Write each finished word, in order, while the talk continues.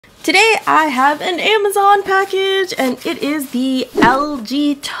Today I have an Amazon package and it is the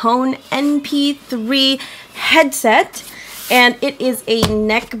LG Tone NP3 headset, and it is a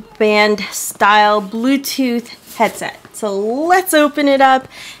neckband style Bluetooth headset. So let's open it up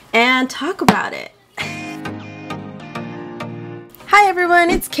and talk about it. Hi everyone,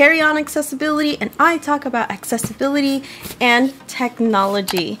 it's Carrie on Accessibility, and I talk about accessibility and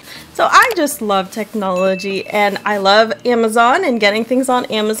technology. So I just love technology and I love Amazon and getting things on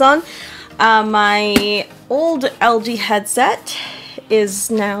Amazon. My old LG headset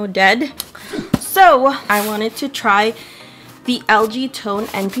is now dead, so I wanted to try the LG Tone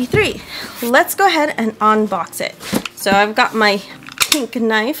NP3. Let's go ahead and unbox it. So I've got my pink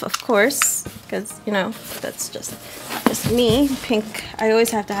knife, of course, because you know that's just me. Pink, I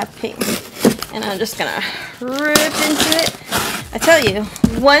always have to have pink. And I'm just gonna rip into it. I tell you,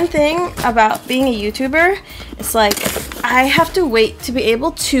 one thing about being a YouTuber, it's like I have to wait to be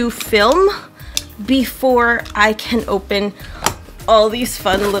able to film before I can open all these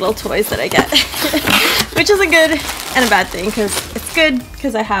fun little toys that I get. Which is a good and a bad thing, because it's good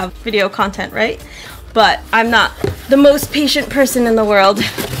because I have video content, right? But I'm not the most patient person in the world.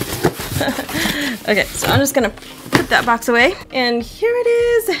 Okay, so I'm just gonna put that box away, and here it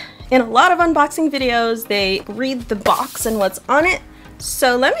is. In a lot of unboxing videos, they read the box and what's on it,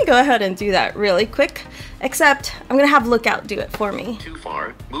 so let me go ahead and do that really quick, except I'm gonna have Lookout do it for me. Too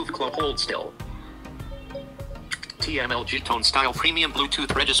far, move close, hold still. LG Tone Style Premium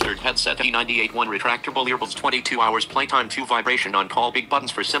Bluetooth Registered Headset E98 1 Retractable Earbuds 22 hours Playtime 2 Vibration on Call Big Buttons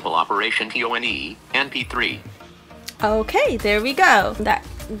for Simple Operation TONE NP3. Okay, there we go. That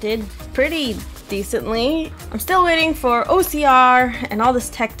did pretty decently. I'm still waiting for OCR and all this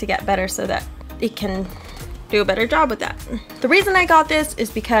tech to get better so that it can do a better job with that. The reason I got this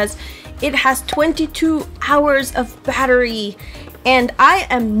is because it has 22 hours of battery, and I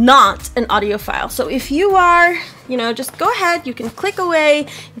am not an audiophile. So if you are, you know, just go ahead, you can click away,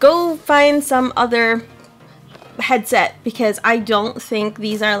 go find some other headset, because I don't think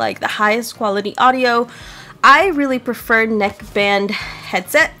these are like the highest quality audio. I really prefer neckband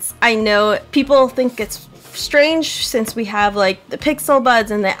headsets. I know people think it's strange since we have like the Pixel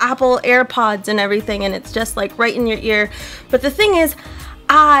Buds and the Apple AirPods and everything, and it's just like right in your ear. But the thing is,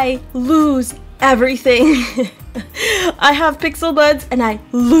 I lose everything. I have Pixel Buds and I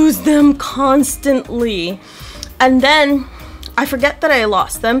lose them constantly. And then I forget that I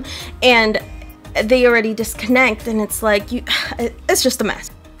lost them and they already disconnect, and it's like, it's just a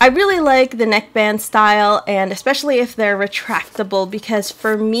mess. I really like the neckband style, and especially if they're retractable, because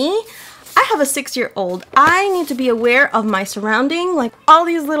for me, I have a 6-year-old. I need to be aware of my surrounding, like all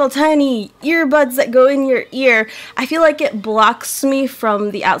these little tiny earbuds that go in your ear. I feel like it blocks me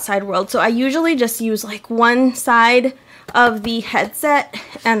from the outside world. So I usually just use like one side of the headset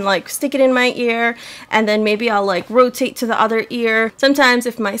and like stick it in my ear, and then maybe I'll like rotate to the other ear. Sometimes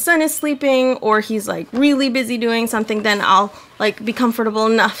if my son is sleeping or he's like really busy doing something, then I'll like be comfortable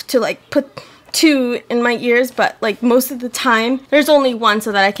enough to like put two in my ears, but like most of the time there's only one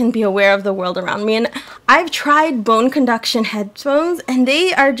so that I can be aware of the world around me. And I've tried bone conduction headphones and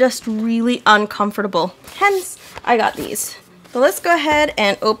they are just really uncomfortable, hence I got these. So let's go ahead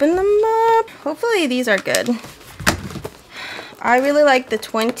and open them up. Hopefully these are good. I really like the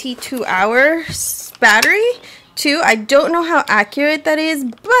 22 hours battery too. I don't know how accurate that is,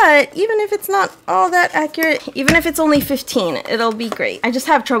 but even if it's not all that accurate, even if it's only 15, it'll be great. I just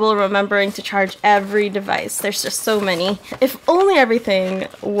have trouble remembering to charge every device. There's just so many. If only everything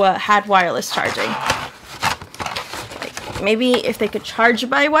had wireless charging. Like maybe if they could charge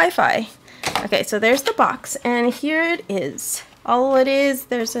by Wi-Fi. Okay, so there's the box, and here it is. All it is,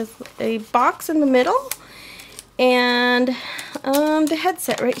 there's a box in the middle, and the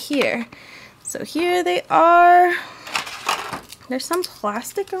headset right here. So here they are. There's some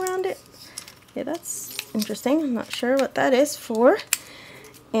plastic around it. Okay, that's interesting. I'm not sure what that is for.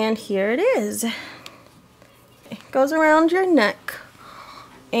 And here it is. It goes around your neck.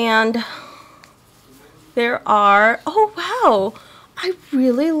 And there are, oh wow, I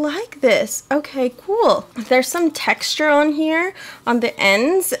really like this. Okay, cool. There's some texture on here on the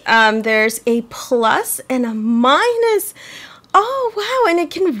ends. There's a plus and a minus. Oh wow, and it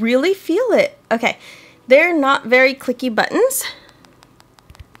can really feel it. Okay, they're not very clicky buttons.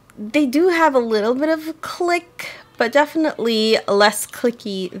 They do have a little bit of a click, but definitely less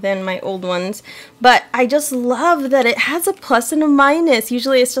clicky than my old ones. But I just love that it has a plus and a minus.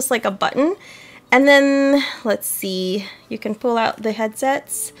 Usually it's just like a button. And then, let's see, you can pull out the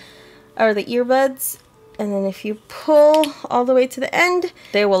headsets or the earbuds, and then if you pull all the way to the end,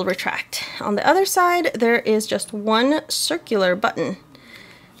 they will retract. On the other side, there is just one circular button.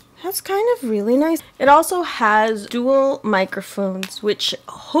 That's kind of really nice. It also has dual microphones, which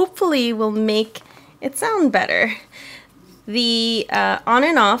hopefully will make it sound better. The on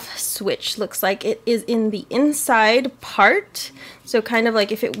and off switch looks like it is in the inside part. So kind of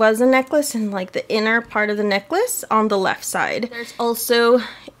like if it was a necklace, and like the inner part of the necklace on the left side. There's also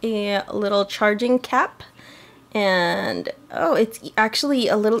a little charging cap. And oh, it's actually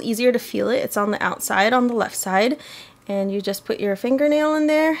a little easier to feel it. It's on the outside, on the left side. And you just put your fingernail in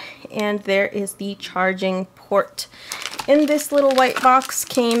there, and there is the charging port. In this little white box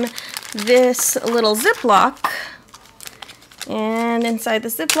came this little Ziploc. And inside the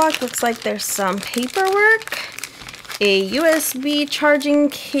Ziploc looks like there's some paperwork, a USB charging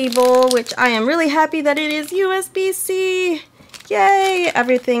cable, which I am really happy that it is USB-C. Yay!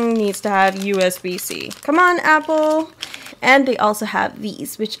 Everything needs to have USB-C. Come on, Apple! And they also have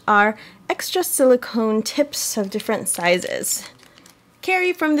these, which are extra silicone tips of different sizes.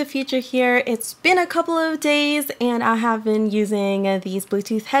 Carrie from the future here. It's been a couple of days and I have been using these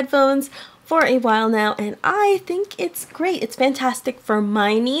Bluetooth headphones for a while now, and I think it's great. It's fantastic for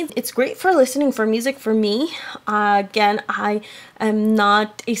my needs. It's great for listening for music for me. Again, I am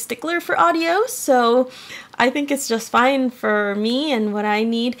not a stickler for audio, so I think it's just fine for me and what I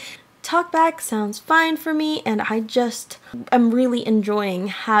need. Talkback sounds fine for me, and I'm really enjoying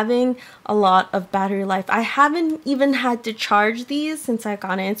having a lot of battery life. I haven't even had to charge these since I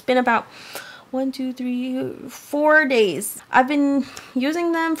got it. It's been about 4 days. I've been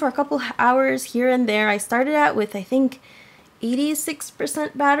using them for a couple hours here and there. I started out with, I think,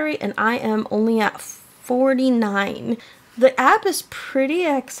 86% battery, and I am only at 49. The app is pretty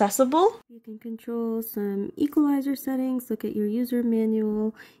accessible. You can control some equalizer settings, look at your user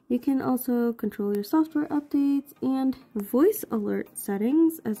manual. You can also control your software updates and voice alert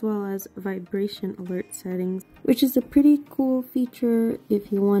settings, as well as vibration alert settings, which is a pretty cool feature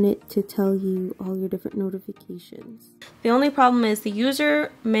if you want it to tell you all your different notifications. The only problem is the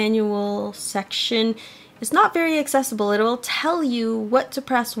user manual section is not very accessible. It will tell you what to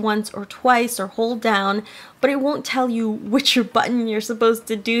press once or twice or hold down, but it won't tell you which button you're supposed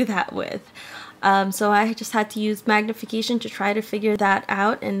to do that with. So I just had to use magnification to try to figure that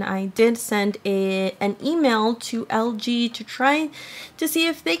out, and I did send an email to LG to try to see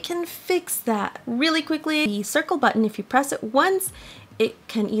if they can fix that really quickly. The circle button, if you press it once, it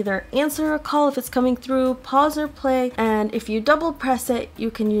can either answer a call if it's coming through, pause or play, and if you double press it, you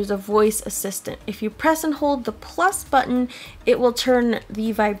can use a voice assistant. If you press and hold the plus button, it will turn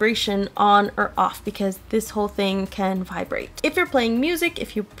the vibration on or off, because this whole thing can vibrate. If you're playing music,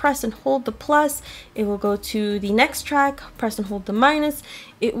 if you press and hold the plus, it will go to the next track. Press and hold the minus,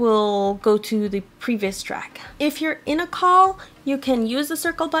 it will go to the previous track. If you're in a call, you can use the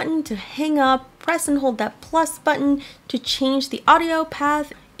circle button to hang up, press and hold that plus button to change the audio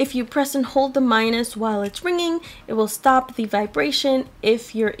path. If you press and hold the minus while it's ringing, it will stop the vibration.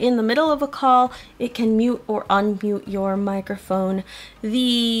 If you're in the middle of a call, it can mute or unmute your microphone.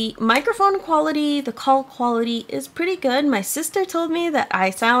 The microphone quality, the call quality is pretty good. My sister told me that I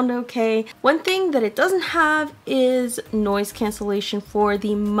sound okay. One thing that it doesn't have is noise cancellation for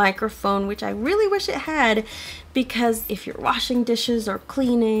the microphone, which I really wish it had, because if you're washing dishes or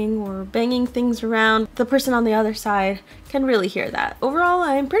cleaning or banging things around, the person on the other side can really hear that. Overall,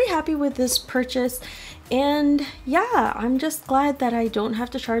 I'm pretty happy with this purchase, and yeah, I'm just glad that I don't have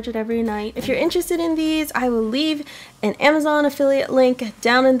to charge it every night. If you're interested in these, I will leave an Amazon affiliate link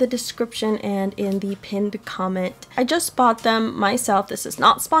down in the description and in the pinned comment. I just bought them myself. This is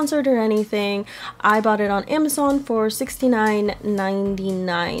not sponsored or anything. I bought it on Amazon for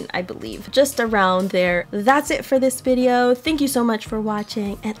 $69.99, I believe. Just around there. That's it for this video. Thank you so much for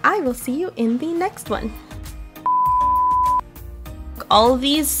watching, and I will see you in the next one. All of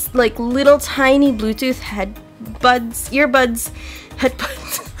these like little tiny Bluetooth earbuds,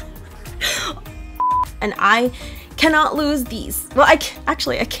 headbuds, and I cannot lose these. Well, I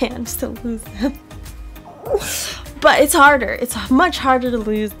can still lose them, but it's harder. It's much harder to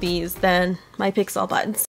lose these than my Pixel buds.